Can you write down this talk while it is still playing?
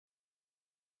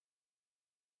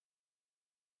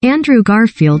Andrew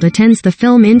Garfield attends the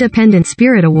Film Independent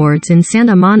Spirit Awards in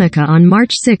Santa Monica on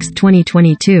March 6,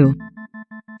 2022.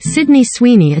 Sydney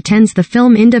Sweeney attends the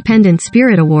Film Independent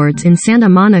Spirit Awards in Santa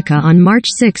Monica on March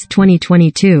 6,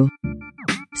 2022.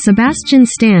 Sebastian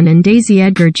Stan and Daisy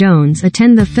Edgar Jones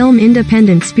attend the Film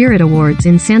Independent Spirit Awards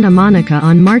in Santa Monica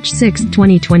on March 6,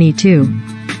 2022.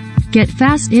 Get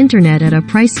fast internet at a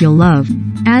price you'll love.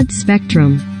 Add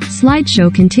Spectrum.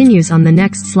 Slideshow continues on the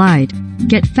next slide.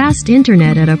 Get fast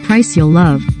internet at a price you'll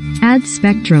love. Add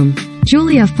Spectrum.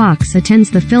 Julia Fox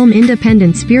attends the Film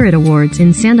Independent Spirit Awards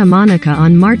in Santa Monica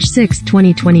on March 6,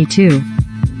 2022.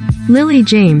 Lily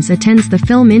James attends the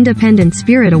Film Independent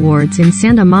Spirit Awards in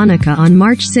Santa Monica on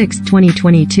March 6,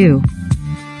 2022.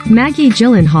 Maggie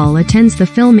Gyllenhaal attends the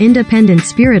Film Independent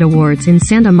Spirit Awards in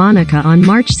Santa Monica on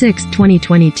March 6,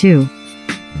 2022.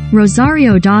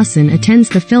 Rosario Dawson attends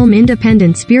the Film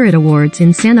Independent Spirit Awards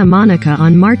in Santa Monica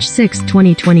on March 6,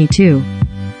 2022.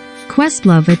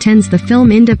 Questlove attends the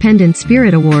Film Independent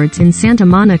Spirit Awards in Santa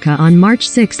Monica on March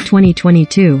 6,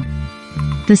 2022.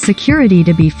 The security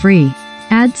to be free.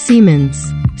 Add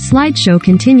Siemens. Slideshow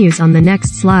continues on the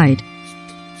next slide.